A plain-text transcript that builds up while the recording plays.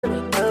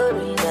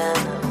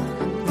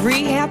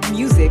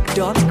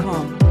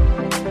rehabmusic.com.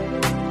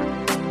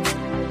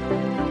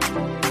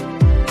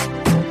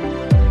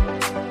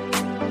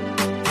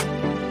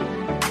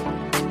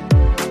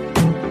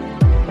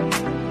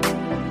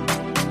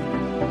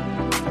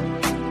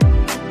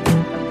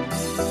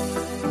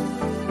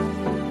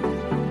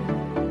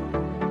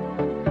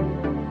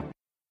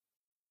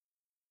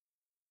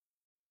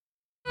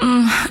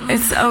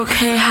 It's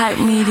okay, hype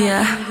media.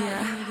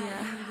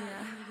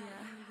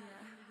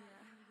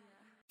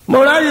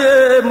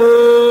 Muraye mo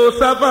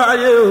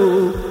safaye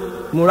o,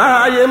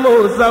 muraye mo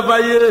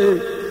safaye.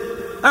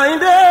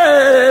 Ainde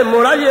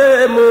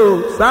muraye mo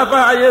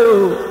safaye o,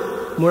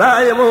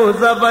 muraye mo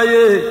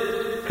safaye.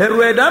 Ẹ̀rù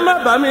ẹ̀dá má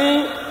bà mí,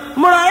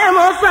 muraye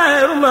mo sa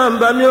ẹ̀rù má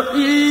bà mí o.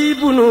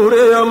 Ibùnú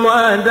re ọmọ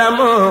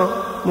Ádámọ̀,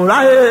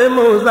 muraye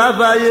mo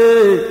safaye.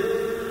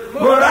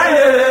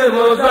 Muraye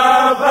mo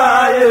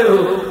safaye o.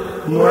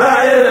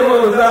 Muraye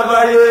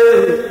Musafaye,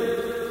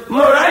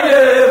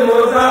 Muraye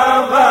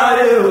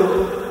Musafaye o,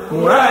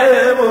 Muraye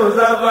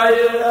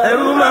Musafaye,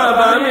 ẹ̀rù má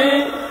bà mí,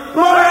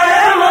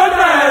 Muraye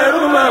Musa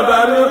ẹ̀rù má bà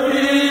mí,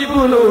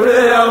 ibùnú re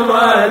ọmọ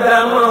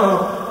Ádámọ̀,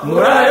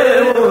 Muraye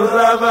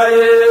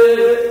Musafaye.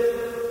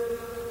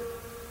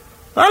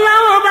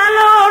 Ọlọ́wọ́ bá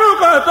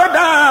lórúkọ tó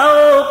dá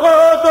oko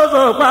tó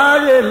sọ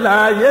páyé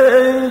láyé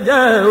ń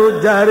jẹ́ ó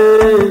jàre.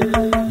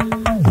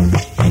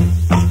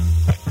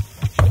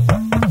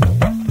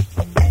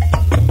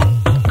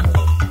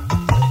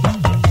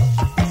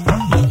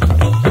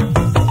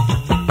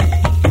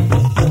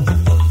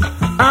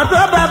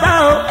 Àtọ́ bàbá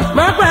o,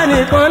 má pẹ́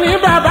nìkan ní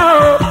bàbá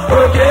o,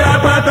 òkè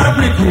apáta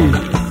pìtì.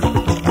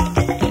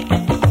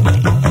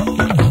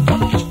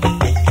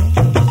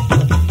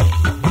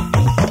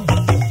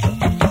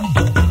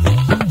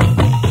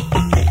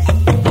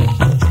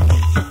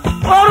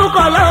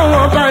 Orúkọ lọ́wọ́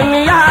ọba ní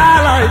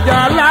yàrá ìjà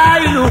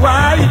láìlú wá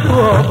ìlú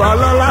ọba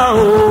lọ́lá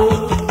o.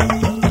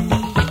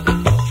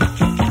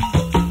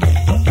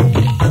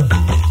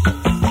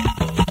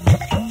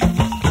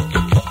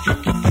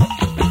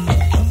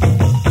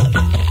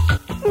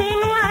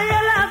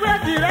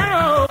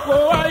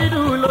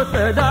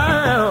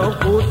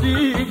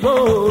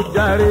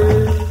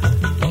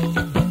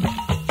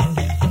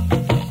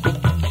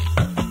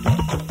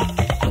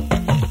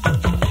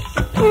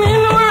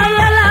 Nínú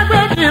ayé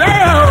lágbèjì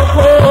rẹ̀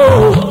òkò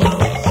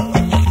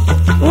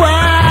wá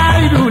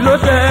ìlú ló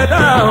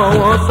ṣẹ̀dá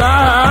ọ̀wọ́n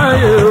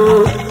sáyé o.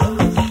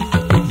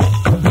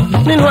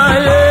 Nínú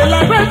ayé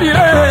lágbèjì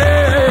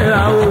rẹ̀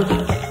àwọ̀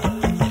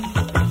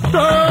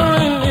tó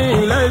ní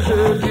ilẹ̀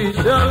ìṣèlú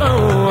iṣẹ́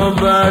ọlọ́run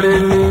ọba rẹ̀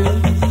ni.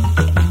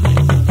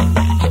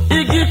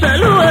 Igi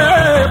pẹ̀lú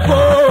èèpo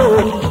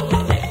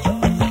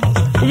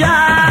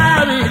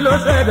yáàrí ló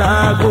ṣẹ̀dá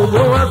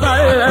gbogbo wọn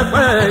sáyé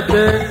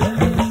rẹpẹtẹ.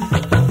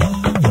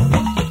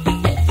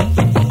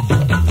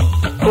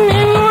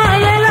 Nínú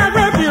ayé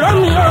lágbé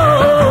tìrómì ó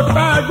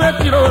tá a gbé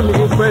tìrómì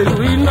pẹ̀lú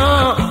iná.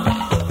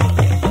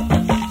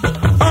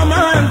 Ọmọ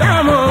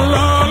ẹ̀dáàmú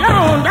lọ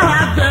lọ́hùn dá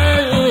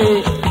tẹ̀yìn.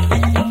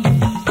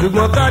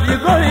 Ṣùgbọ́n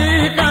kàdígórì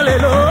kálẹ̀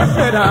ló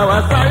ṣẹ̀dá wá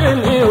sáyé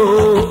ní o.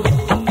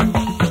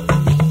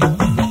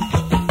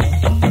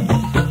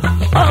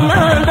 Ọmọ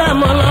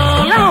ẹ̀dáàmú lọ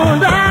lọ́hùn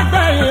dá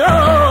tẹ̀yìn o.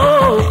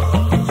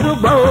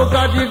 Ṣùgbọ́n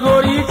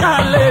kàdígórì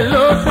kálẹ̀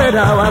ló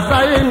ṣẹ̀dá wá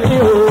sáyé ní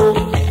o.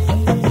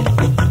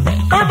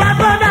 Ọba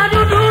tó dá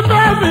dúdú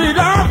tó sì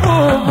dá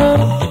funfun.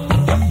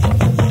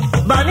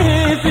 Bani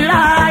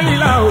Ísírẹ́lì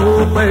o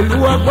pẹ̀lú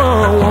ọgbọ́n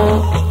wọn.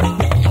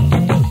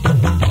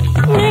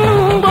 Nínú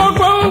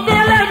gbogbo ń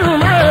tẹ́lẹ̀dùn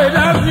mẹ́rin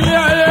dá sí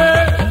ayé.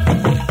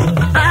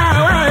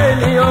 Àwa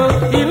ènìyàn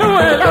inú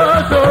ẹ̀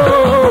lọ́sọ̀.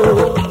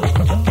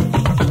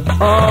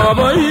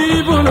 Ọmọ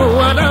ìbùnú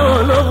adáwọ̀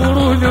ló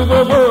burú ju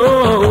gbogbo.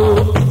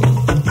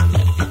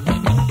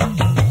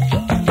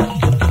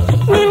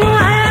 Nínú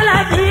ayé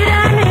láti rí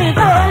ẹni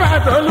tó wà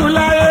tọ́lú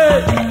láyé.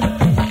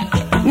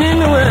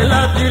 Nínú ẹ̀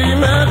láti rí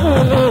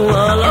mẹ́kúnnù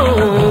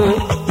ọlọ́run.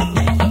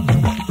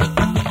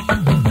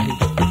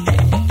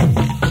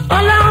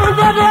 Ọlọ́run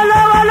tó tó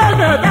lọ́wọ́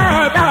lọ́sẹ̀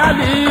dáadáa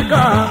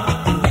líka.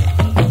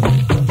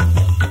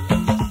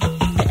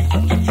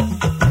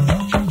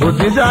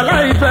 Òṣìṣẹ́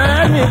aláìfẹ́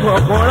ní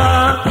kọ̀kọ́rá.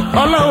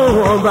 Ọlọ́run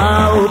ọba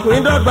òpin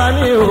dọ́gba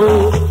ní o.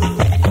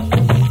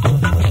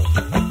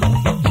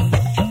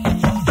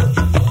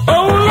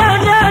 Òun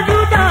lọ́jọ́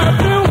Júdà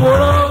fi ń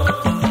wòrán.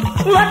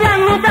 Lọ́jọ́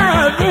Júdà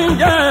fi ń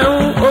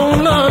jẹun. Òun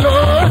náà ló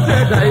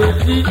ṣẹ̀dá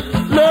etí.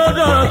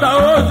 Lọ́jọ́ ta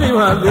ó sì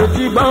wà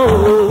létí gbọ́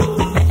o.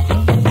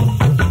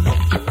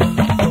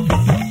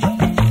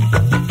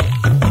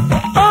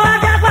 Ó wá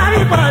jẹ́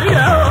paríparí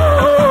ẹ̀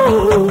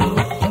o.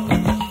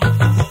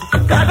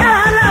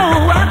 Kàkàrà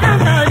lẹ́hùn wá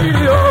kàkà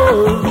yìí o.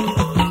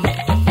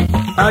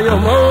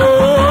 Àyọ̀mọ́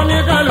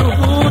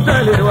oníkálukú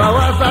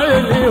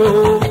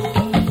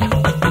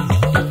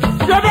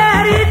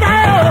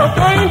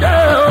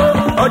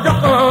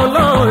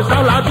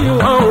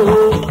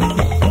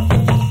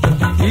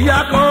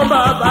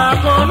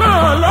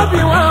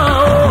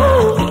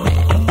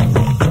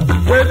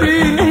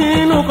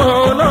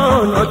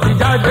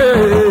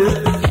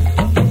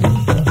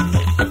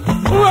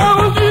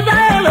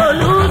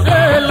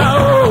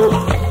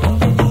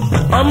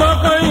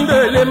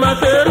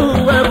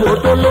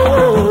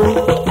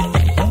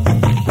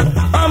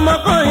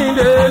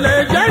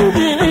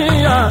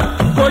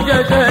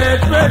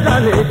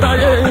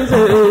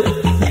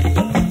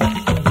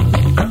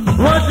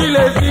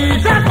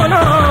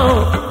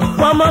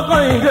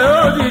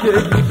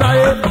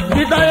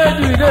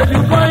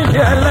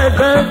pàdé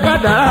ẹlẹ́gbẹ́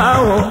kádàrá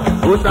wọn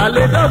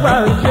òsàlẹ̀ dọ́gba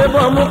ṣe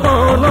bọ́mú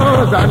kan náà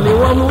sàní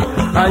wọ́n mú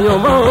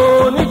àyànmọ́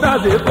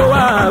onítàsé kó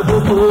wá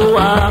gbogbo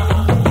wa.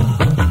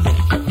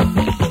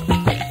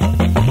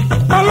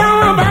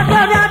 ọlọ́wọ́n bá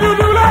kẹ́dá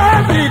dúdú lọ́wọ́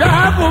sí dá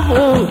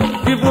funfun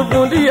ti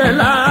funfun díẹ̀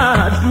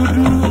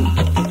láàdúdú.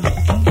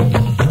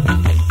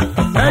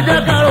 ẹ jẹ́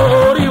ká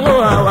orí wo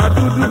àwa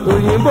dúdú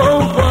òyìnbó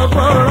ń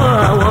fọgbọ́n ràn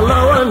àwọn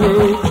lọ́wọ́ ni.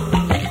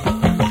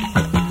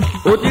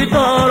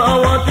 òtítọ́ ọ̀rọ̀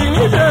wọn ti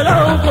níṣẹ́ ló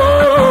ń kó.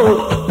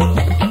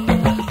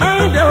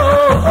 ẹ̀ǹdẹ̀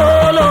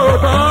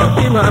olóòótọ́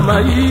kí màmá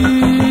yìí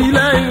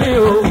lẹ́yìn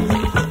o.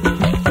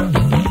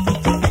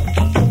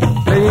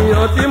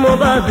 èèyàn tí mo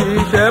bá fi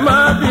ṣẹ́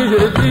máa fi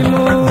ṣe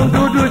sínú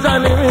dúdú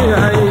sani mi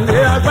Àyìndé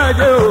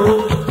Àgbájé o.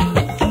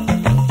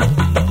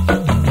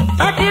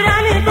 akíra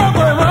ní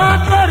kókò mọ́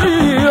sórí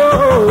o.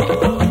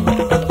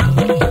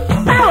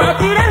 táwọn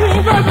akíra ní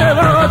kókò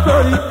mọ́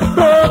sórí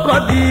tó kọ́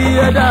di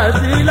ẹ̀dá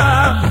sílá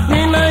ní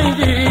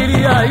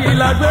Nàìjíríà yìí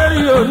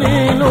lágbérí o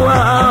nínú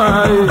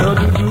ààyàn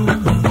dúdú.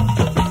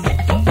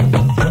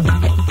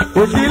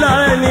 kò sí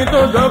lára ẹni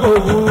tó sọ kò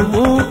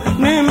wù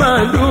ní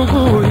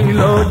Màdúgùrí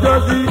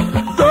lọ́jọ́sí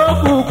tó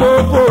kú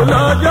kókó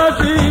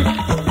lọ́jọ́sí.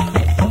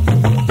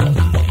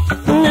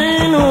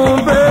 nínú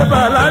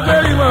bébà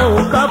lágbérí mọ̀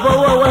ń ká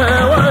fọwọ́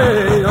wẹ́wẹ́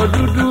èèyàn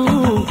dúdú.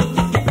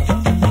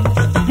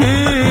 kí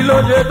ló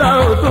dé tá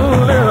ò tún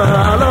lè ràn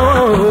án lọ́wọ́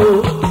o.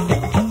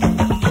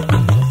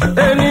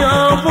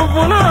 ènìyàn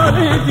funfun náà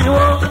ní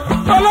tiwọn.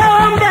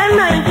 ọlọ́wọ́ ń bẹ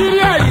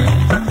Nàìjíríà yìí.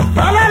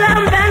 ọlọ́lá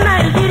ń bẹ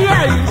Nàìjíríà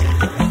yìí.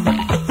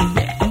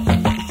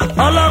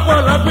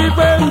 ọlọ́pọ̀lọ́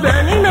pípé ń bẹ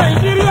ní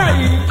Nàìjíríà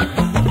yìí.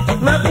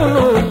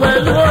 mẹ́kúnnù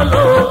pẹ̀lú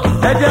olówó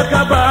ẹ jẹ́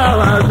ká bá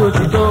wa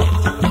sòtítọ́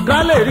ká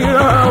lè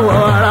ríran wọ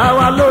ara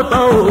wa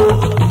lóòótọ́ o.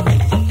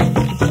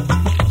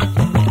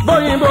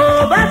 bóyìnbó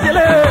bá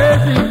tilẹ̀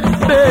sí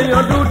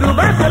èèyàn dúdú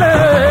bá tilẹ̀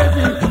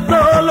sí tó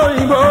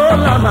lóyìnbó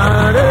là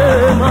máa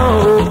rẹ̀ mọ́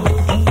o.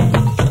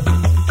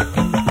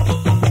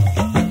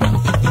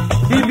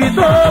 ibi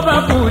tó bá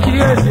kù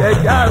díẹ̀ sí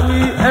ẹja wí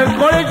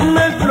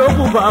encouragement ló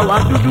kù fà wá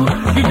dúdú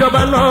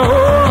kíjọba náà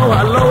ó wà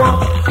lọ́wọ́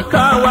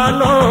káwa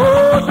náà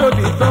ó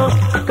tóbi tán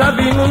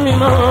kábínú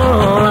mímọ́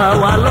ra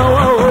wà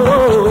lọ́wọ́ o.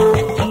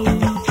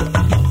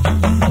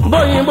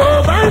 bóyìnbó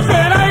bá ń ṣe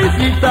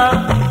ráìsì ta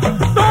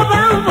tó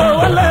bá ń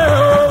fowó lẹ́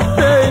o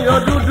èèyàn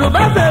dúdú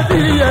bá ṣe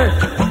tiẹ̀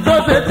tó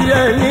ṣe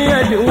tiẹ̀ ní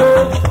ẹ̀dínwó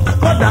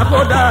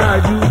kódà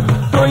jù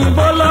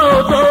tóyìnbó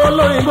lọ́wọ́ tó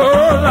lóyìnbó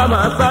là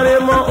máa sáré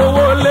mọ́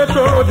owó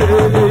létò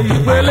dèrè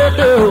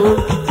ìgbélékè o.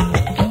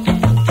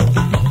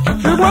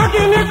 ṣùgbọ́n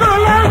kí ni kò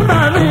ló ń bà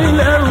mí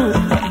lẹ́rù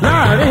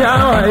láàrin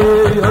àwọn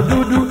èèyàn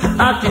dúdú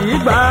a kì í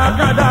gba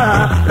kádàrá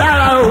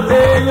lára o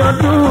èèyàn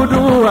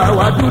dúdú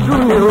àwa dúdú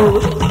ni o.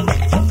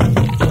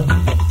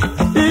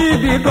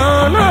 ibì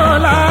kan náà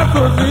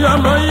látòsí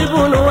ọmọ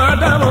ìbùnú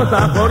Ádámọ̀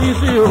ṣàkórí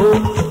sí o.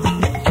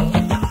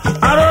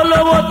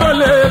 arólówó tó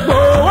lè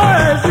gbowó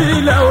ẹ̀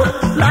sílẹ̀ o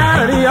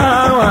láàrin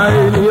àwọn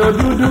ènìyàn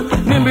dúdú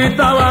níbi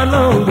táwa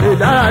náà ń gbé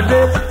dáadé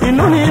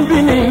inú níbí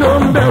ni ló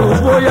ń bẹ̀rù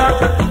bóyá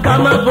ká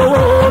má gbowó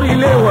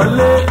orílẹ̀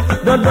wọlé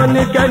dandan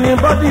ní kẹ́ni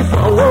bọ́dì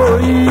sanwó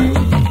orí.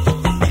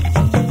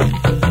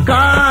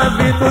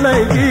 káàbí tún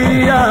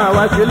Nàìjíríà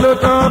wá sí ló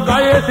tán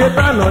káyé ṣe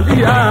tànà dí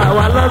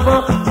àwa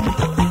lọ́gbọ́n.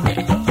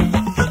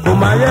 kò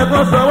má yẹ kó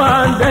sọ wá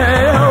ń dẹ́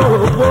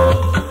òròpó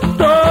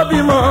tó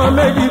bímọ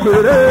méjì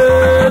gbèrè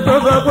tó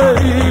sọ pé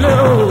ilé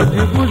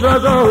òdì kú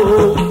sọ́sọ́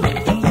o.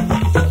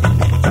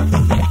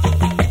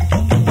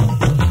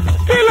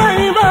 kí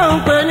lóyìn bá ń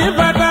pè ní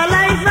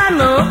fataláísà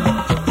náà?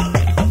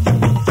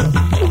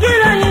 kí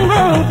lóyìn bá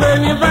ń pè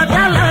ní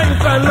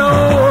fataláísà náà?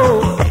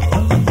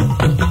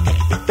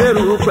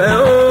 erùpẹ̀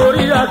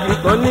orí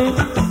àkìkọ́ ní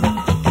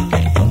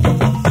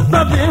tó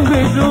fi ń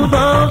gbìn ju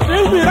tó fi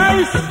ń gbìn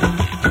ráìsì.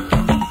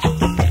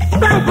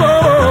 táǹkó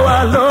wà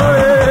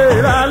lóore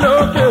ra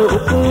lókè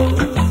òkun.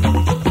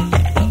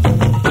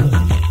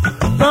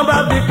 tán bá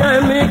fi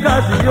kẹ́míkà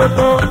sí yóò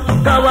tán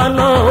káwa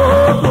náà ó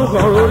tún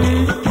kàn lórí.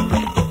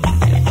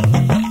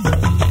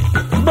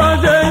 bọ́n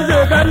ṣe ń ṣe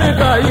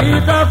kẹ́míkà yìí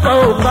káfọ́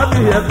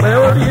òkábì ẹ̀pẹ́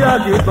orí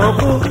àdìtàn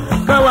fún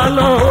káwa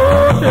náà ó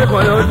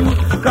ṣèkàn yọjú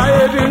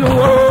káyé bínú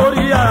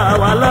orí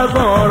àwa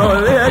lásán ọ̀rọ̀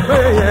ilé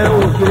ẹgbẹ́ yẹn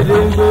ò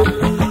gédéńgbé.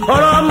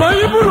 ọ̀rọ̀ ọmọ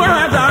ìbúrò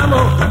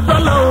Ádámọ̀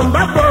tọ́lọ́hún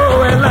bá kó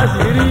ẹ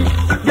láṣìírí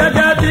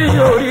gẹ́gẹ́ bí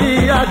orí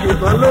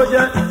àdìtàn ló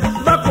jẹ́.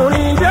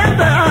 bákùnrin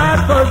dẹ́gbẹ́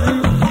àtọ́ sí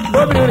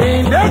obìnrin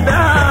dẹ́gbẹ́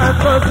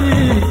àtọ́ sí.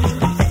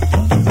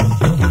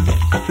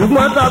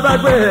 ṣùgbọ́n tá a bá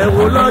gbé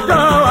ẹ̀wò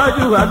lọ́jọ́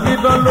iwájú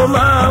àkìtàn ló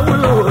máa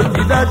wúlò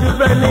ti dájú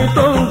fẹ́ni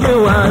tó ń gbé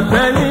wà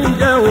fẹ́ni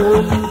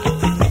jẹun.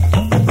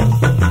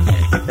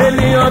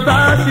 ènìyàn tá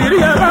a sì rí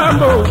ẹ bá ń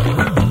bò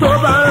tó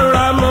bá ń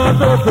ra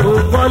mọ́tò tó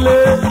kọ́lé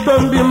tó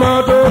ń bímọ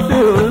tó sì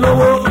ń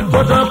lówó kó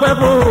sọ pé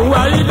fún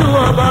Wáídù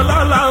ọba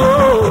lọ́la o.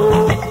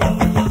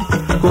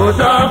 kò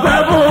sọ pé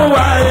fún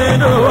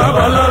Wáídù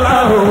ọba lọ́la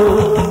o.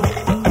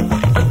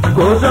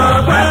 kò sọ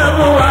pé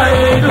fún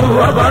Wáídù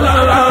ọba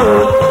lọ́la o.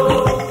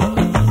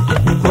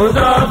 kò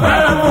sọ pé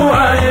fún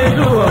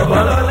Wáídù ọba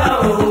lọ́la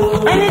o.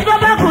 ẹni tó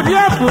bá kù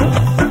díẹ̀ fún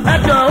ẹ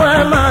jọ̀wọ́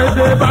ẹ máa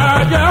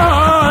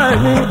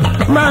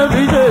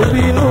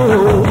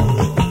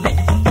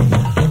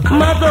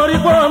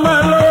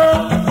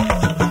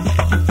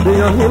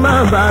ènìyàn mi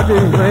máa bá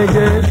tèèyàn ẹ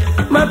jẹ́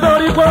má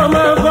torí kó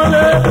máa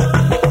kọ́lé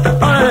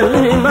ọ̀rẹ́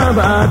mi má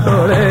bá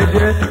tọ̀rẹ́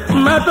jẹ́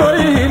má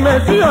torí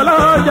mẹ́sì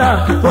ọlọ́jà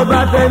kó bá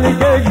tẹni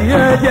kejì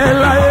ẹ jẹ́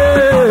láyé.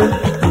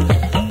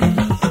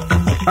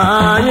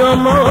 àyàn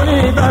ọmọ orí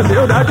ìtàsé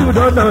ó dájú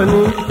dandan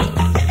ni.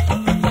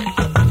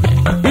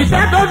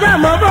 iṣẹ́ tó jẹ́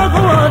mọ́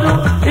bọ́gún ọdún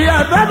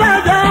ìyàtọ̀ bá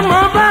jẹ́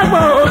mọ́ bá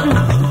gbọ́ ọdún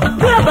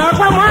tí ọba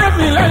pamọ́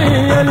ẹ̀sìn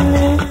lẹ́yìn yẹn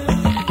ni.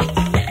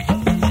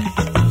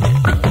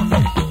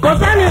 kò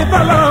sẹ́ni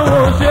tọ́lọ́run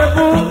ò ṣe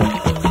fún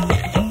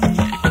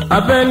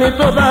abẹ́ni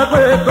tó bá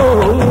pé tó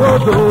òun ó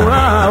dùn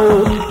rà o.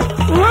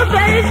 wọ́n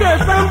fẹ́ ṣe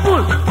sample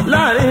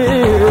láàrin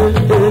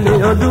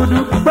ènìyàn dúdú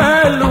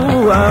pẹ̀lú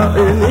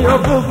ènìyàn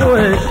funfun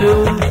ẹ̀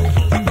ṣeun.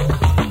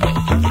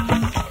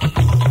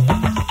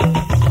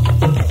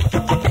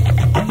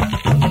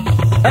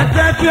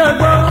 ẹ̀sẹ̀ tí o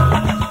gbọ́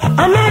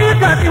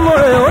Amẹ́ríkà tí mo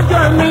rè ó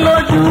jọ mí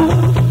lójú.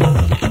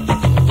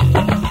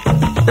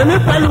 èmi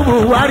pẹ̀lú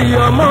Buhari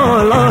ọmọ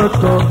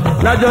ọlọ́tọ̀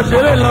lájọ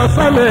ṣeré lọ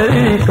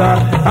sọ́mẹ́ríkà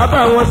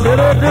àbáwọn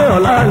ṣeré dé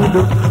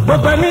Orlando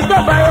gbogbo ẹni tó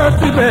bá yọ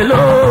síbẹ̀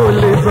ló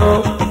lè sọ.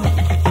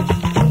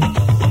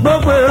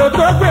 gbogbo èrò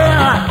tó gbé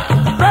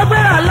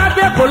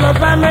aládé kò lọ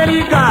sí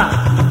Amẹ́ríkà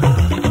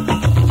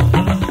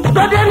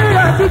tó dé New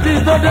York City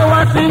tó dé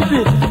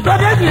Washington tó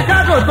dé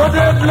Chicago tó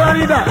dé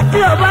Florida tí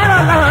o bá rà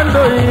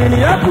Orlando ìrìn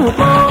ẹ̀kú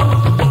kan.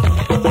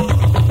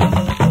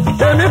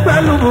 èmi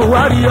pẹ̀lú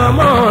Buhari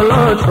ọmọ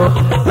ọlọ́tọ̀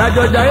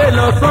lájọjáyé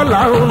lọ sọ́là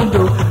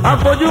Ondo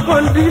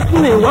àfojúkan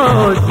Disney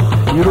World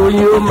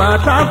ìròyìn ò máa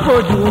tá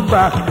fojú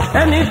bá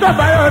ẹni tó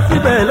bá yọ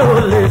síbẹ̀ ló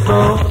lè sọ.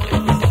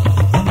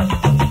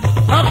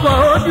 ọkọ̀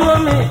ojú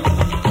omi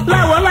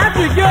láwọn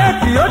láti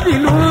géètì ó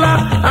dìlú ńlá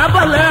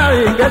abọ́lẹ̀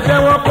àrìn gẹ́gẹ́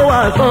wọn kó wà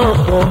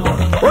sọ̀kọ̀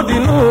ó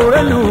dìlú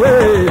rélùwé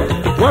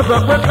wọ́n sọ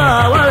pé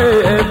káwárè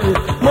ẹ̀sìn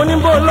mo ní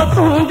bó ló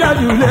tún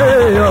jáde lé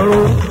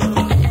ọ̀run.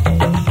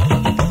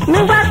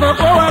 nígbà tó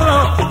kó wa lọ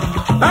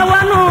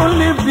àwọn nù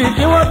lífì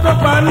kí wọ́n tó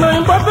pa ná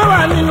ìbọn tó wà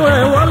nínú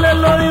ẹ̀ wọ́n lé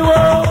lórí wó.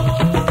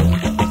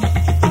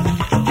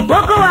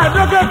 wọ́n kó wa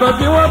dókètò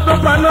kí wọ́n tó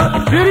pa ná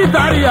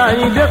bíríìtàrí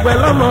Àyìndé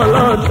pẹ̀lú ọmọ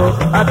ọlọ́tọ̀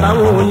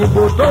àtàwọn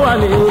òyìnbó tó wà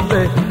ní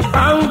ibẹ̀.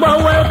 à ń gbọ́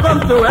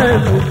welcome to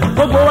heaven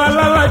gbogbo wa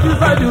lálájú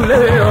sájúlé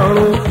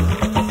ọ̀run.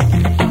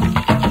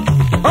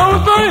 ohun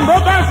tó yìnbó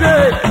bá ṣe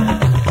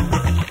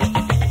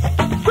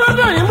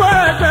sọ́dọ̀ yìnbó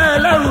ẹ̀sẹ̀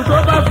ẹlẹ́rù tó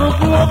bá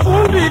sunkún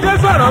okùn dìde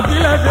sọ̀rọ̀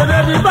sílẹ̀ ṣe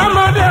débi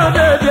bámọ́dé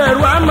òde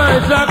ìdẹ̀rù àmọ́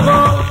ìṣàkọ́.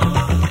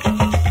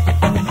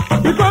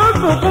 ikọ̀ ń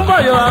sunkún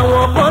bọ̀yọ̀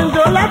àwọn kan ń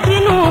jó láti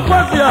inú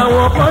pọ́sì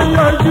àwọn kan ń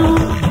yọjú.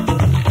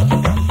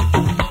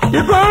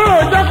 ikọ̀ ń rò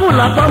jẹ́kù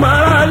làpọ̀ máa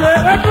ráyé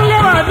ẹtún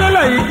lọ́wọ́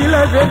adélẹ̀ yìí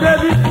kílẹ̀ ṣe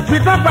débi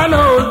fìtọ́pàlà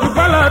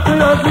òṣùpálà tún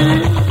yọ sí.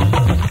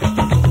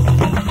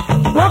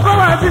 wọ́n kọ́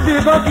wá síbi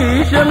kan kì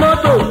í ṣe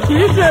mọ́tò kì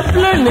í ṣe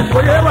pílẹ̀nì kò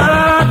yé wa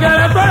rárá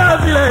gẹ́rẹ́ tọ́yọ̀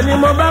sílẹ̀ ni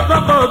mo bá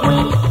kọ́kọ́ gbin.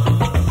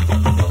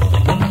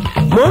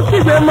 mo ń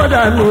kígbe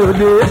mọ́dà mi ò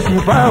lè ṣì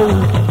fáwọn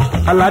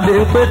aládé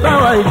ń pe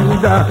táwa ìlú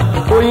dà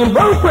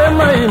òyìnbó ń pe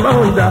mọ́ ìmọ̀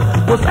ń dà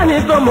kò sẹ́ni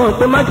tó mọ̀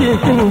pé Magic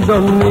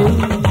Kingdom ni.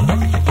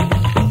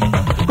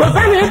 kò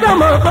sẹ́ni tó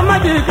mọ̀ pé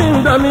Magic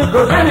Kingdom ni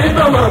kò sẹ́ni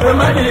tó mọ̀ pé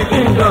Magic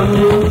Kingdom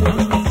ni.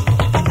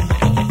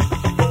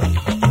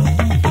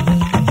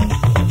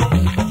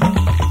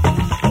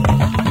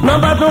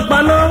 nọ́mbà tún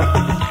paná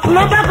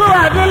nọ́mbà kó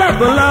adélẹ̀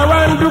tó la wá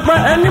ń dúpẹ́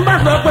ẹni bá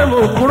sọ pé mo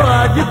kúrò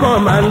ajíkọ̀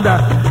máa ń dà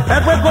ẹ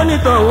pé kó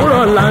nítọ̀ òwúrọ̀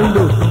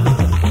Orlando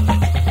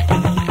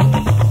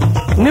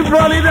ní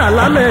Florida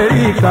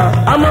l'Amẹ́ríkà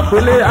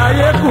amọ̀pẹ̀lẹ̀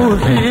ayé kù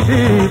sí ibi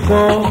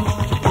kan.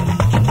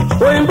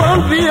 òyìnbó ń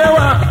fi yé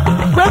wa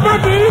gbogbo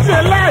kì í ṣe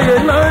láàyè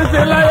náà ń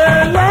ṣe láyé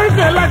náà ń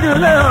ṣe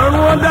lájúlé ọ̀run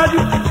wọn dájú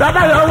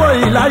tábà yọwọ́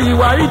ìlà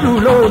ìwà ìdù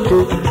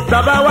lóòótọ́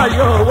tábà wà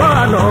yọ ọwọ́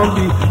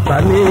ànábì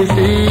tani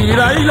ṣe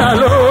ìrà ìlà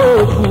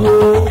lóòkù o.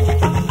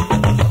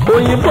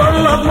 òyìnbó ń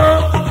lọ́gbọ́n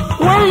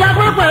wọ́n ń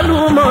lagbọ́n pẹ̀lú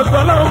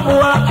mọ̀tọ́lọ́ fún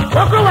wa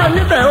wọ́n kó wa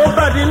níbẹ̀ ó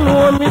bá dínú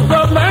omi sọ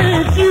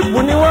mẹ́rin tíìpù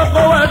ni wọ́n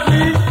kó wa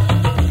sí.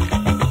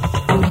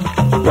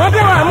 wọ́n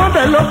dé wà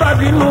mọ́bẹ̀ ló bá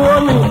dínú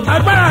omi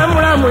agbára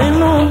múramù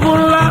inú bú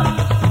ńlá.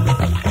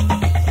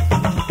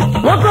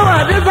 wọ́n kó wa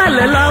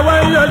désàlẹ̀ la wá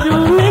ń yọjú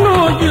nínú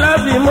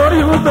gíláàsì mórí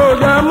tó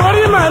ga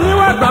mórí mà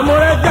níwàtà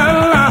mọ́rẹ́jà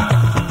ńlá.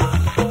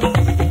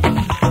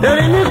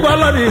 erin ní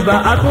gbọ́lọ́dì ìbà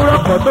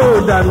àtúrọ̀kọ̀ tó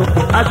dànù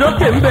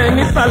àjọkè ń bẹ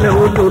nísàlẹ̀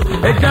odò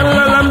ẹja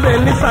ńláńlá ń bẹ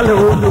nísàlẹ̀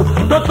odò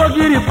tó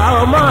tọ́gìrì pa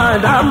ọmọ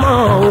àdámọ́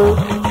o.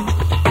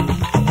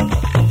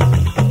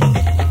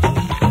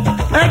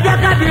 ẹ jẹ́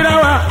ká dira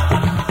wa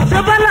ṣé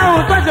bọ́lá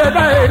òun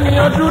tọ́jọ̀dá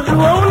ènìyàn dúdú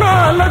òun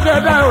náà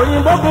lọ́jọ̀dá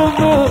òyìnbó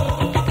funfun.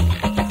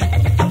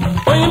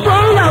 òyìnbó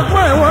ńlá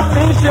fún ẹ̀ wọ́n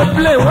fi ń ṣe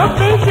play wọ́n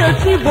fi ń ṣe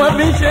chip wọ́n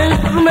fi ń ṣe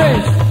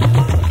instrument.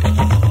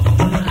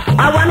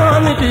 àwa náà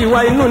ní ti ìwà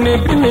inú ni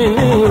bí mi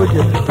ní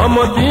òjò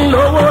ọmọ tí ń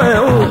lówó ẹ̀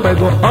ń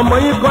pẹ̀gàn ọmọ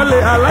yìí kọ́lé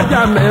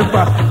alájà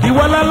mẹ́fà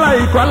ìwọ lálá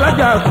ikọ̀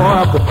alájà kan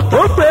àbọ̀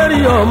ó pèrè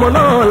ọmọ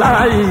náà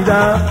láàyè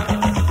dá.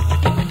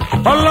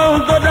 ọlọ́run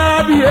tó dára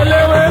bí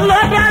eléwé ló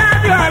dára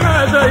bí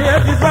aláṣọ yẹn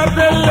ti sá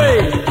tẹ́lẹ̀.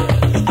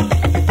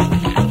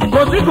 kò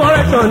sí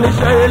correction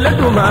níṣẹ́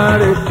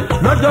Elédùmarè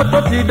lọ́jọ́ tó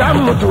ti dá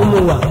mùtùmù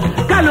wá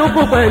ká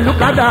kálukú pẹ̀lú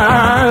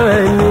kádàrá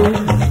ẹni.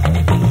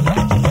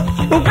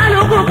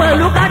 Kálukú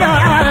pẹ̀lú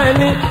kádàrá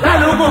ẹni.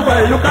 Kálukú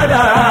pẹ̀lú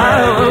kádàrá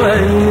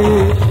ẹni.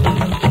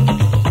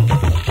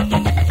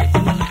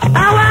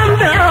 Àwa ń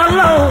bẹ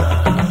Ọlọ́run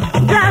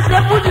bí a ṣe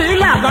fújì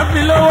ilé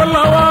àkọ́fí lówó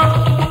lọ́wọ́.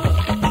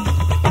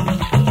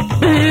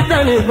 Bí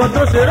tẹnìkan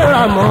tó ṣe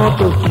rẹ́ra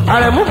mọ́tò,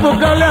 Àrẹ̀mú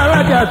Fúnkẹ́lẹ́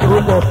alájà tó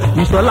pọ̀,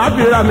 Ìṣọ̀lá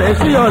bíra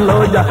mẹ́sí ọ̀nà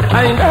ọjà,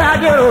 Àyìndé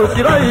Adéró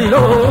òsírọ́ yìí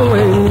lóhùn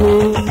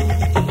ẹ̀yìn.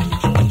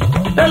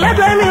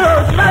 Ẹlẹ́gbẹ́ ní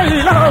òsírọ́ yìí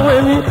lóhùn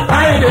ẹ̀yìn,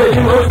 Àyìndé ni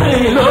mo sì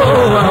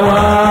lóhùn àwa.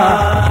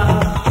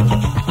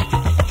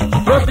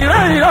 Òsírọ́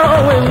yìí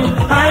lóhùn ẹ̀yìn,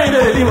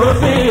 Àyìndé ni mo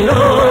sì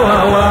lóhùn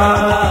àwa.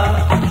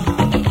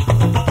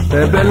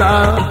 Ẹ̀bẹ̀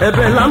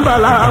là ń bà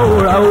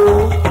láwùrà o.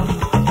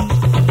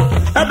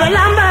 Ẹ̀bẹ̀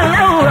là ń bà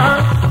láwùrà.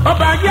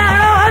 Ọba jẹ́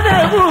ọdẹ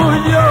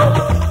ìbúrúdí o.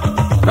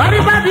 Lọ́rí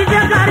bá ti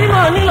jẹ́ kárí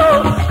mọ̀ nílò.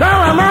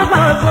 Káwa máa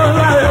bá sọ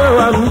láyé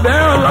wà ń bẹ́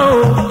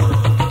Ọlọ́run.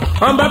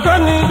 Ọba tó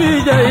ní bí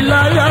ìjẹ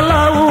ìláyà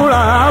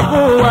láwùrà á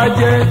fún wa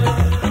jẹ.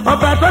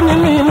 Ọba tó ní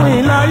mímú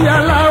ìláyà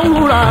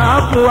láwùrà á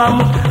fún wa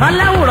mú.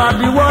 Aláwùrà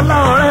bí wọ́lá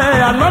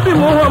ọ̀rẹ́ ànábì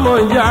mú wọn mọ̀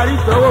ìjà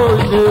àríṣọ́wọ́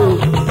òde o.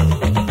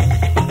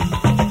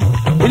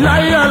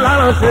 Ìláyà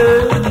láránṣẹ́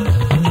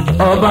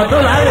ọba tó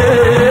láyé.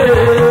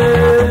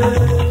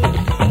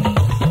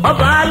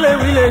 Ọba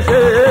léwi lè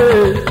ṣe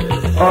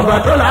ọba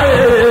tó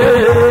láyé.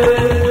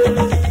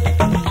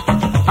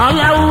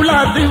 Aláwùlá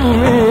ti wù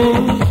mí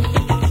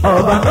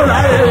ọba tó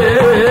láyé.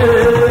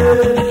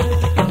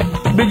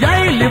 Bìjà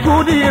ìlìkú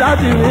dìrá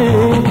ti mí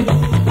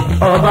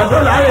ọba tó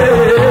láyé.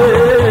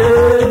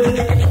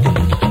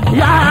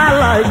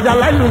 Yàrá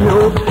ìjàlá ìlú mi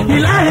o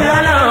ìláyà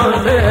náà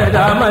ṣe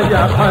ẹ̀dá máa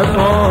jà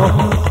pàṣán.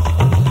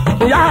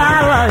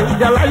 Yàrá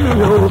ìjàlá ìlú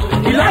mi o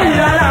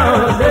ìláyà náà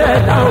ṣe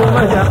ẹ̀dá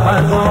máa jà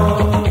pàṣán.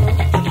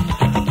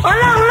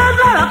 Ọlọ́run ló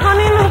sọ̀rọ̀ kan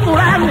nínú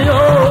Kùránì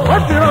o, ó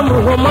ti rán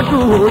Mùhàmmádù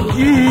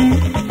òjì,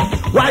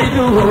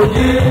 wáìdù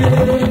òjì,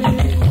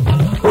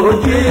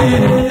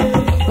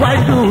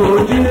 wáìdù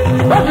òjì,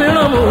 ó ti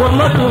rán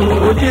Mùhàmmádù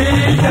òjì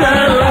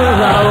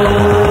sẹ́lá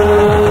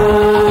o.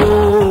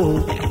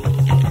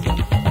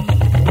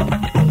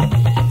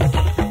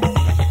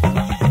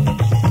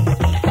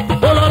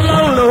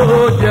 Ọlọ́run ló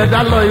jẹ̀dá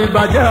lọ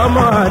ìbàjẹ́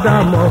ọmọ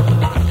Ádámọ̀,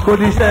 kò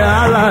díṣẹ́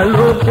ara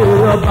lókè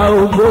ọba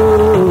ògbó.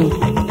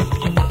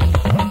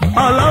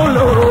 Ọlọ́run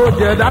ló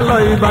jẹ̀dá lọ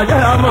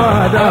ìbàjẹ́ ọmọ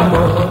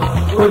Ádámọ̀,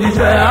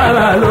 òjíṣẹ́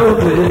ara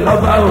lókè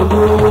ọba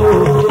ògo.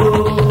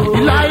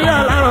 Ìláyé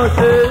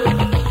aláránṣẹ́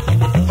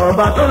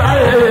ọba tó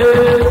láyé.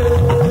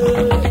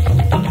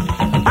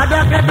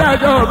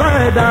 Adákẹ́dájọ́ ọba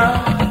ẹ̀dá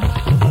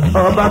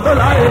ọba tó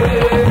láyé.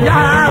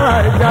 Yàrá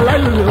ìjàlá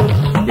ìlú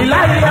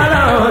ìláyé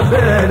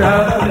aláránṣẹ́ ẹ̀dá.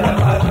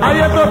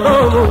 Ayé tó tó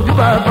mojú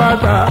bàbá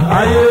ta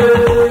ayé.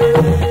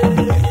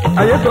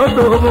 Ayé tó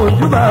tó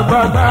mojú bàbá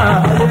ta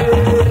ayé.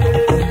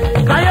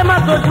 Ayé má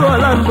tójú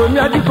ọ̀la ń bomi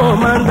adìkọ̀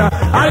máa ń dà.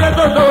 Ayé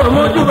tó tó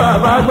mojú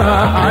bàbá gbà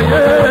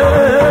ayé.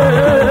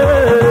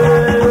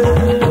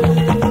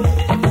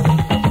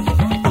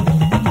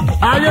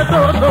 Ayé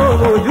tó tó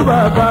mojú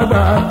bàbá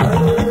gbà.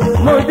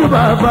 Mojú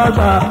bàbá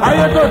gbà.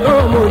 Ayé tó tó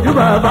mojú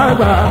bàbá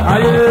gbà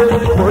ayé.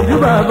 Mojú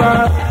bàbá.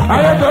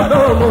 Ayé tó tó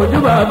mojú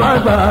bàbá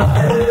gbà.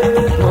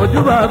 Mojú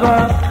bàbá.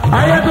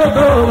 Ayé tó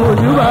tó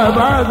mojú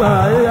bàbá gbà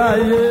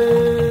ayé.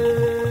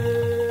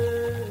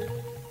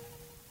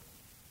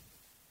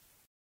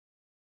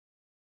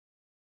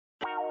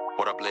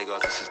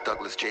 Lagos, this is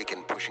Douglas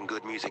Jakin pushing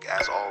good music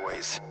as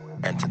always.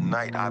 And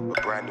tonight I have a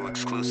brand new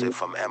exclusive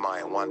from MI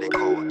and Wande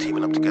Cole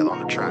teaming up together on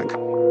the track.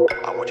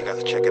 I want you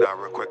guys to check it out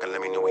real quick and let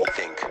me know what you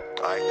think.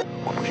 Alright?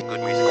 We're pushing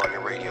good music on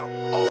your radio.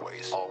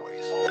 Always,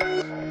 always.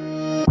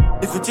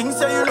 If you think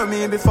so you know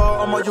me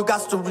before, you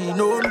got to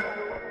re-known.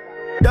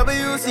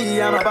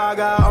 WC, I'm a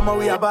bagger,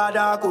 we a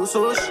bada, go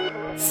sush.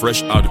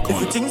 Fresh out of If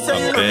you think so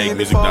you know me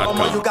before,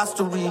 you got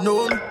to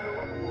re-known.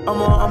 I'm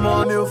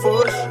on meu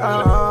fush,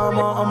 I'm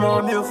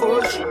on meu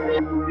fush.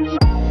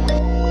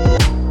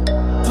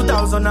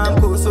 2000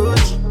 I'm go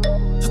sush,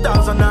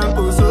 2000 I'm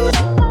go sush.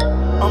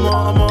 I'm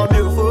on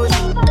meu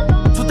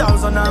fush,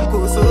 2000 I'm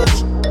go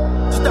sush,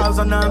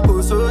 2000 I'm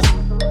go sush.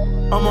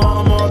 I'm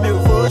on meu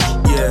fush,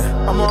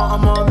 yeah. I'm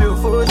on meu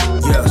fush.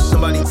 Yeah,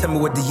 somebody tell me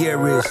what the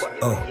year is.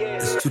 Oh,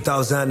 it's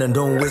 2000 and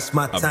don't waste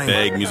my time.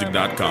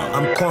 Abegmusic.com.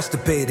 I'm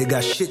constipated,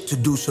 got shit to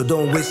do, so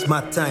don't waste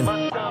my time.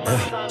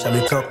 Shall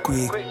we talk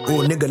quick?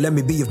 Oh, nigga, let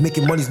me be if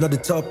making money's not the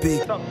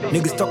topic.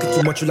 Niggas talking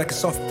too much, you like a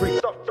soft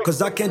prick.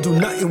 Cause I can't do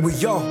nothing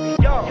with y'all.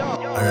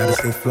 I gotta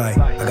stay fly.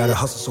 I gotta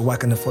hustle so I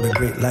can afford a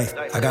great life.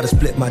 I gotta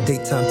split my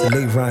daytime to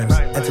lay rhymes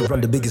and to run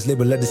the biggest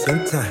label at the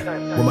same time.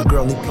 When my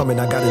girl need plumbing,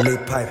 I gotta lay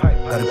pipe.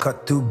 Gotta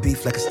cut through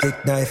beef like a steak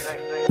knife.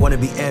 Wanna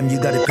be M, you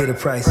gotta pay the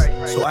price.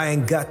 So I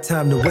ain't got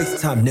time to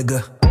waste time,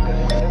 nigga.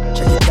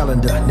 Check your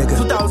calendar, nigga.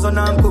 2000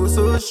 I'm go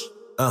sush.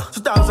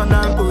 2000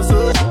 I'm go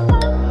sush.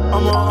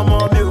 I'm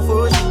on meu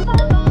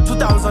fush.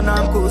 2000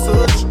 I'm go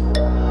sush.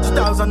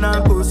 2000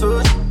 I'm go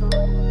sush.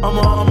 I'm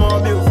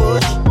on meu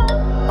fush.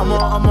 I'm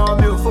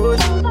on meu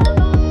fush.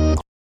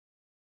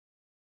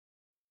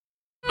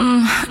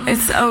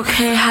 It's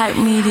okay, Hype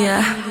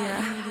Media.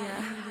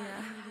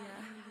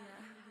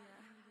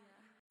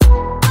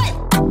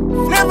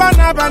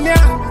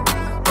 nabania.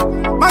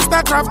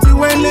 Mastercraft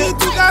wele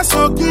tuga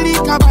so kiri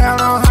kabaya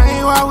no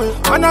highway.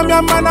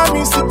 Manamia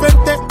manami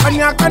sipente,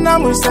 anyakana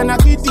musena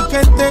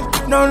kitikente.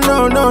 No.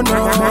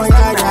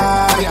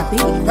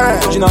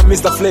 Yeah. Original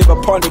Mr. Flavor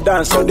upon the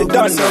dance, on the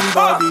dance.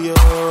 Somebody,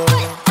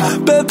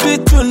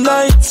 Baby,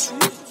 tonight,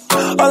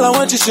 all I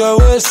want is your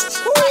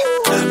waist.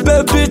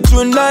 Baby,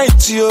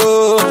 tonight,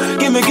 yo,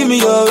 give me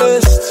your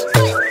waist.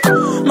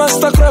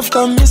 Mastercraft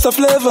and Mr.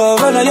 Flavor,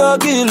 when I your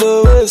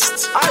kilo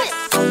waist.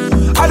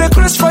 I the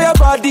craze for your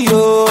body,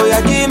 yo,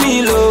 yeah, give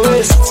me low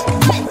waist.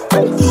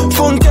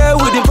 Funke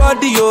with the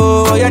body,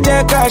 yo, yeah,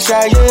 take a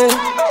shot, yeah.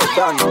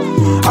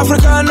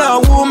 African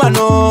woman,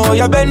 oh,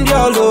 yeah, bend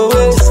your low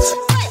waist.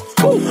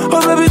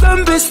 Oh, baby,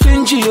 don't be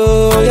stingy,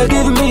 oh, yeah,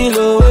 give me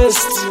low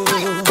waist.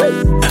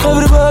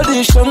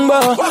 Everybody shamba,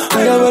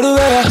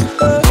 everywhere,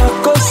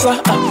 makosa.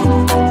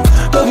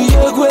 Baby,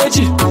 you're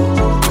gweji,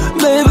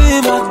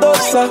 baby,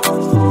 matosa.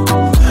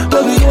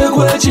 Baby, you're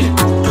gweji,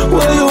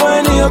 where you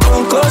whining your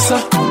concosa.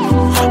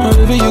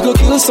 Baby, you go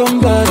kill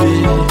somebody,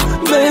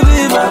 baby,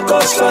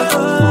 makosa.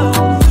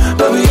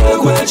 Baby, you're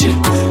gweji,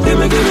 give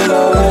me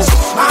love.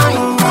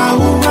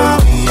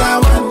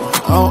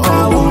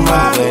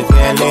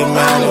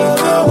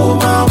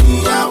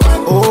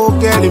 Oh,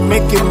 girl, it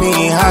making me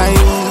high.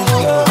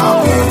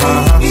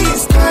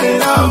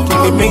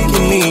 Girl, it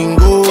making me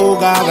go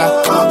gaga.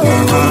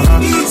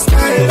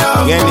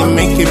 Girl, it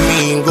making me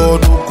go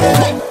do go.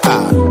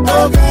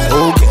 Oh,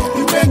 girl,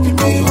 you making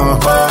me oh,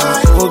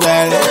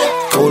 girl,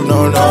 oh no,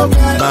 my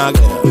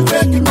girl, you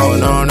making me oh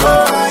no.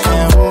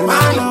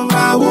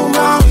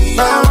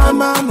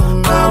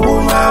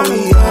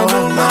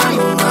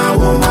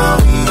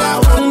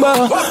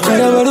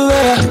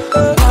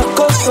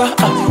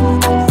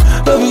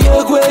 Baby,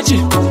 you're gweji,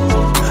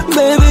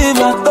 baby,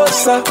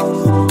 matosa.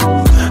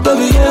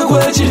 Baby, you're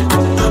gweji,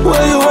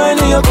 where you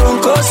whining your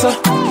concosa.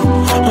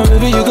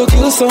 Baby, you go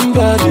kill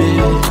somebody,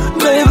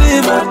 baby,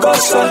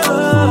 makosa.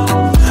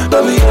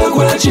 Baby, you're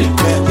gweji,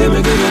 give me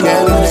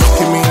love. Girl,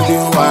 making me do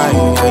why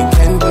I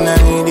can't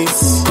deny this.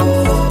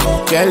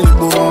 Girl,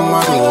 boom,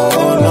 my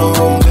door, no,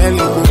 girl,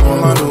 boom,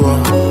 my door.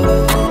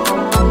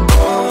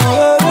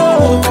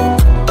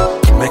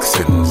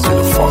 Mixing in the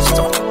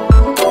Foster.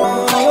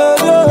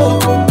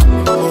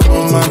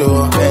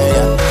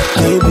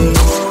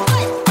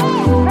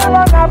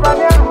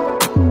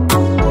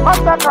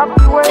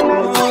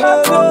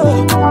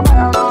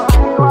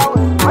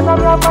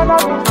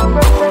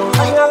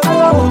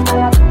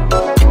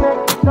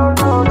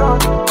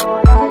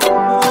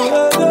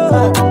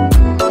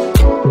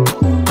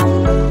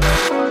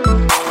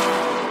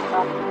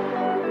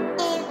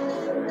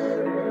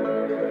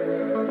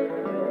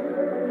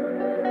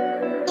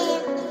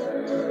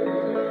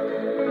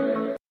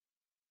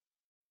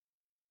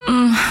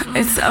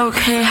 It's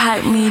okay,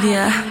 Hype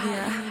Media.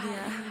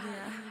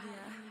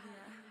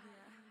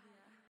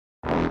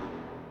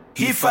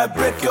 If I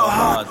break your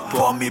heart,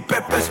 pour me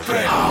pepper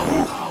spray.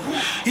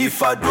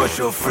 If I do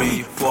show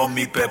free, pour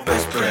me pepper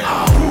spray.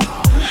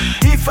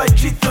 If I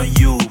cheat on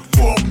you,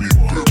 pour me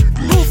pepper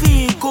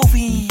spray.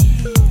 Govi,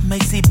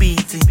 Maxi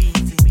beat.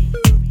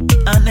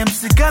 And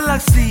MC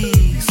Galaxy,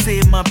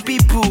 say my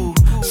people,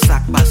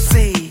 sac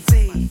say.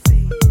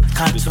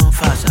 Canton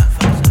faster,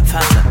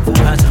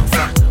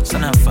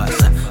 sana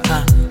faster,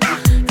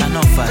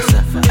 cano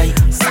faster, ay,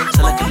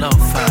 select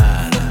love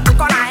faster.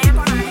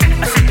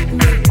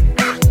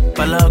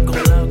 Falago,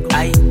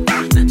 ay,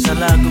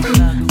 salago,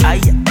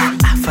 ay,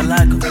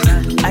 falago,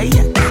 ay,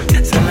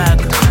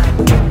 salago.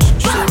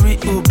 Sherry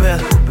Ubel,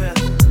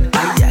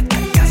 ay,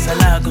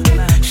 salago.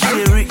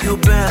 Sherry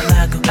Ubel,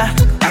 lago,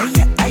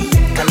 ay,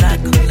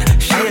 calago.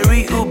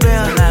 Sherry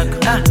Ubel, lago,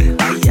 ay,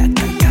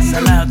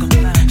 salago.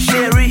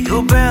 Sherry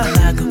Ubel,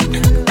 lago,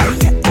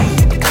 ay,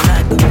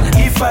 calago.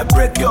 If I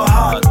break your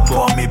heart,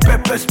 pour me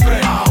pepper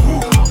spray.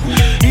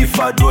 If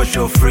I do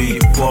show free,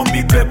 pour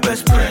me pepper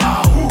spray.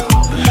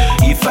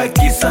 If I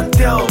kiss and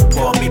tell,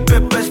 pour me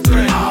pepper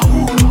spray.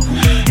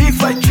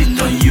 If I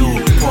cheat on you,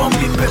 pour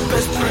me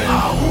pepper spray.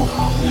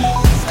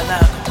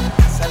 Salago,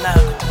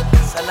 salago,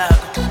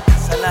 salago,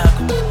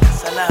 salago,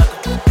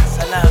 salago,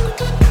 salago,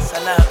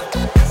 salago,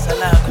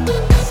 salago,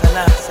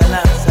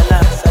 salago,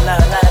 salago,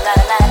 salago.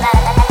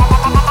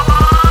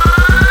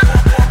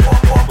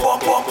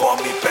 Pour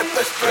me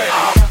pepper spray.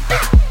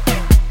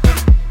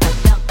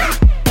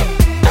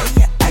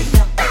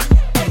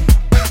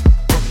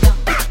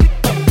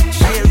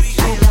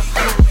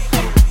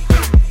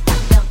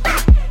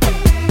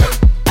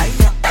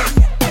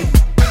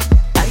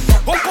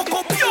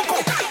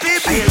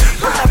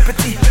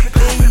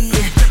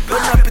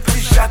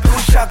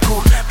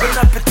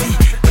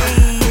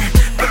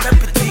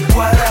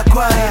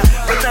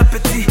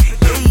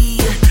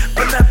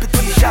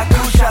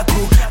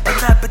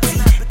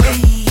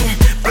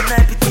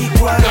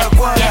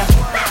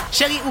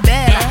 Chérie ou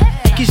belle,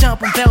 qui j'en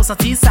pour me faire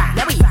sentir ça.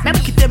 Même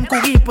qui t'aime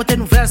courir pour tes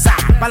nouvelles ça.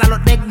 Pas la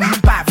l'autre nèg,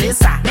 pas vrai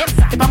ça.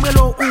 Et pas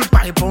m'relo ou pas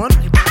répondre.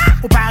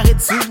 Ou pas arrêter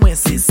sous moi,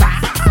 c'est ça.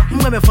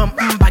 Moi, mes femmes,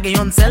 pas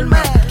gagnant seulement.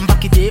 M'pas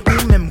quitter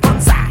ou même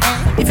comme ça.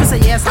 If you say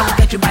yes, I'll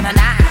get you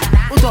banana.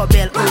 Ou toi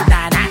belle ou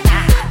nana.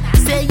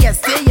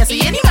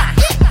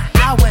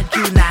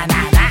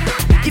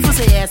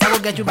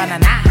 you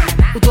banana.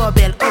 Uto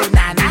bell, oh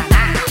na na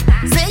na.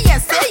 Say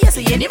yes,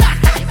 anima.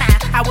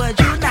 I want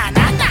you na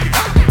na na.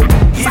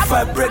 If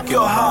I break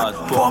your heart,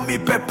 pour me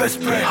pepper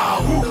spray.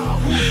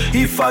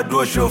 If I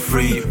do show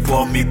free,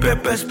 pour me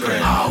pepper spray.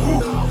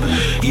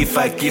 If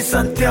I kiss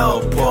and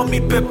tell, pour me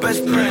pepper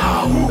spray.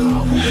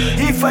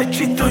 If I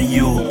cheat on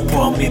you,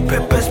 pour me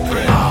pepper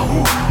spray.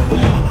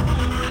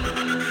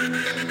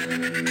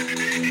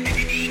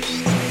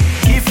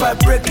 If I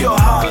break your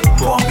heart,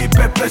 pour me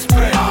pepper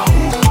spray.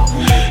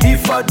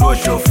 If I do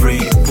show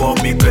free, pour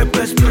me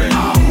pepper spray.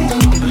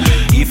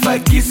 If I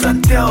kiss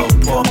and tell,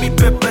 pour me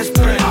pepper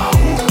spray.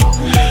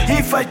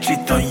 If I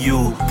cheat on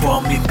you,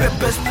 pour me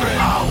pepper spray.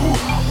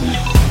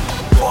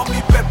 Pour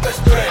me pepper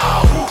spray.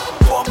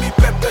 Pour me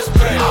pepper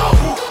spray.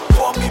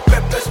 Pour me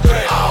pepper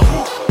spray.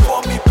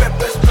 Pour me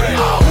pepper spray.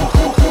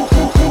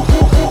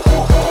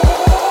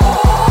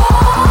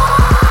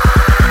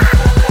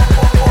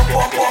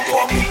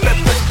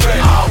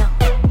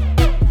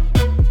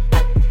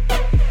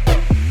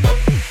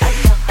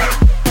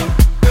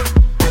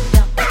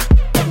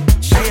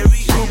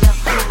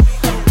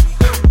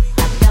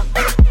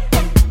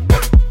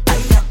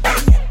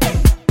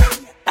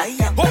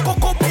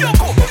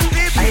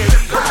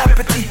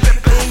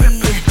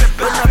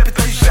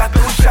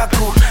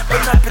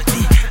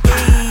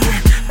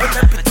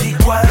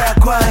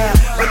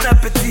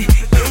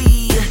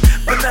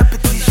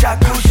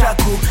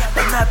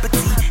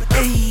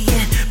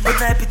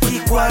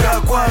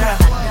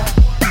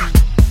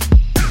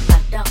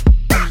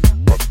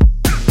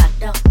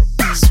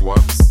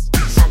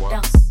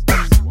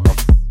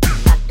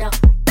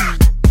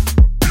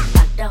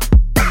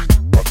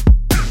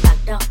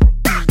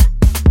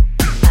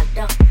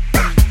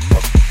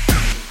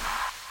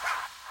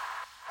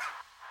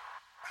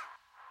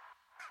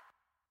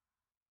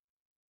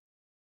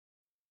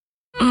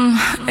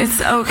 It's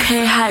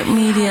okay, hype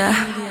media.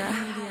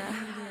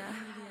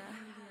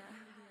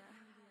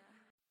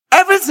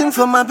 Everything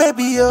for my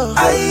baby, yo.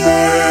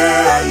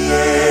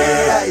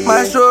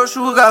 My show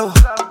sugar.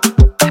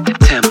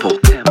 Temple.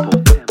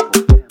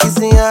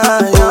 Kissing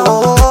yo.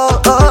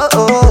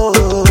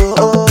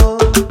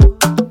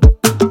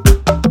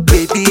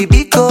 Baby,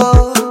 Biko.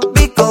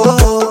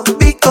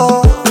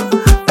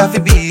 That fi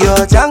be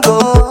your Django.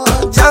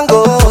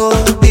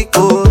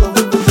 Biko.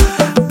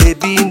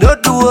 Baby, no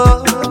duo.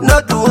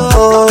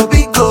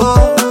 Biko.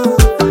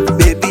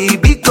 Baby,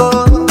 Biko.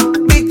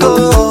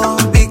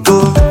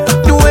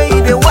 The way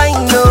they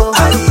whine, yo.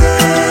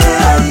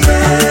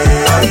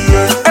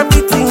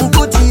 Everything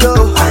good, yo.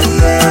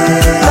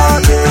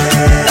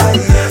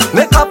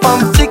 Make up on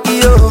flicky,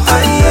 yo.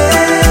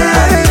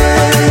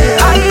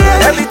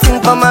 Everything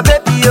for my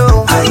baby, yo.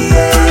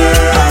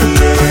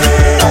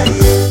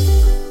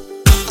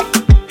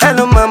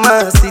 Hello, mama,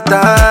 sita.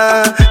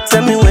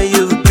 Tell me where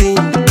you've been.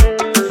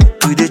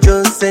 You the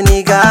Jones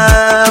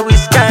Senegal,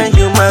 which kind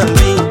human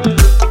being?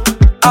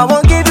 I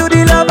won't give you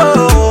the love,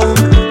 oh.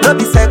 No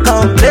be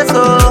second place,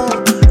 oh.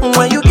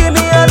 When you give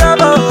me a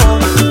love, oh.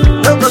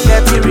 No go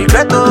get the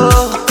regret,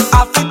 oh.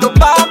 I feel to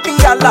papi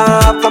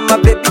Allah for my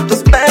baby to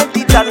spend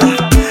the dollar.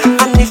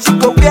 And if she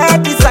go wear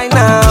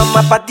designer,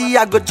 my body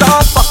I go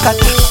jump for cat.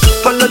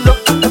 Follow look,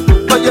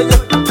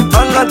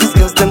 all of these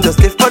girls them just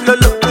stay follow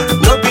look.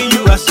 No be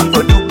you as she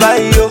for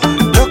Dubai, yo.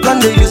 No can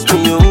they use me,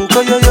 yo.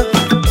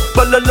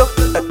 Follow look,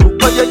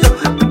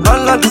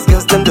 all of these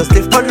girls them just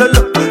stay follow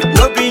look.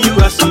 No be you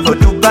as she for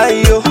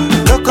Dubai, yo.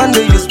 No can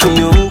they use me,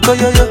 yo.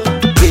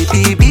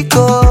 Baby,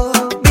 Biko.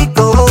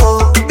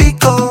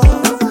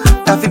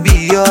 That fi be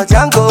your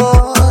Django.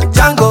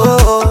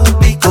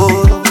 Biko.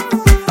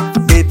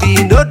 Baby,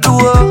 no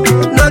duo.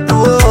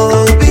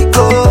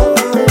 Biko.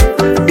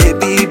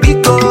 Baby,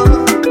 Biko.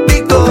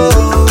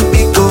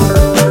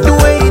 The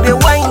way they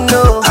whine,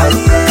 no.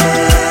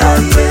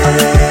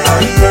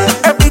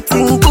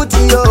 Everything good,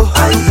 yo.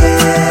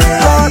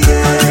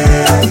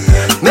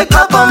 Make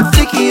up on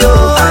flicky, yo.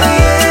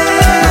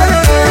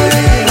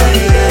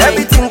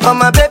 Everything for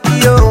my baby,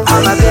 yo.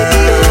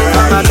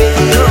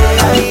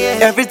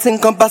 Everything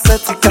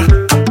compacetica.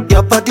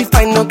 Your body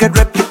fine, no get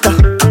replica.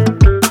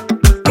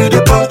 You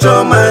dey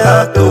puncture my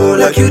heart, oh,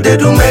 like you dey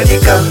do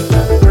medical.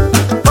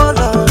 Oh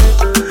Lord,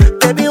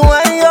 baby,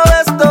 why you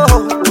always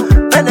though?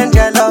 Men and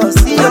jealous,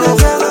 yo.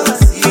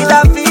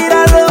 Vida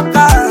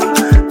loca,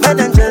 men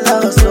and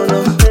jealous, oh no.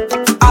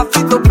 I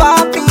feel to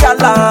papi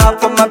Allah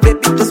for my baby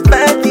to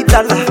spend the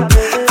dollar.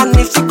 And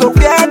if she go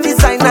wear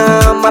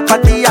designer, my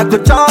body I go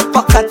jump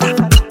for kata.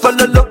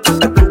 Follow look,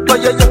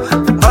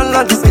 all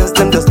of these girls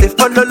them just stay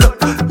follow look.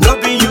 No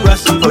be you as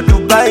she for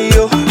Dubai,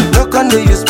 yo. No can they use me,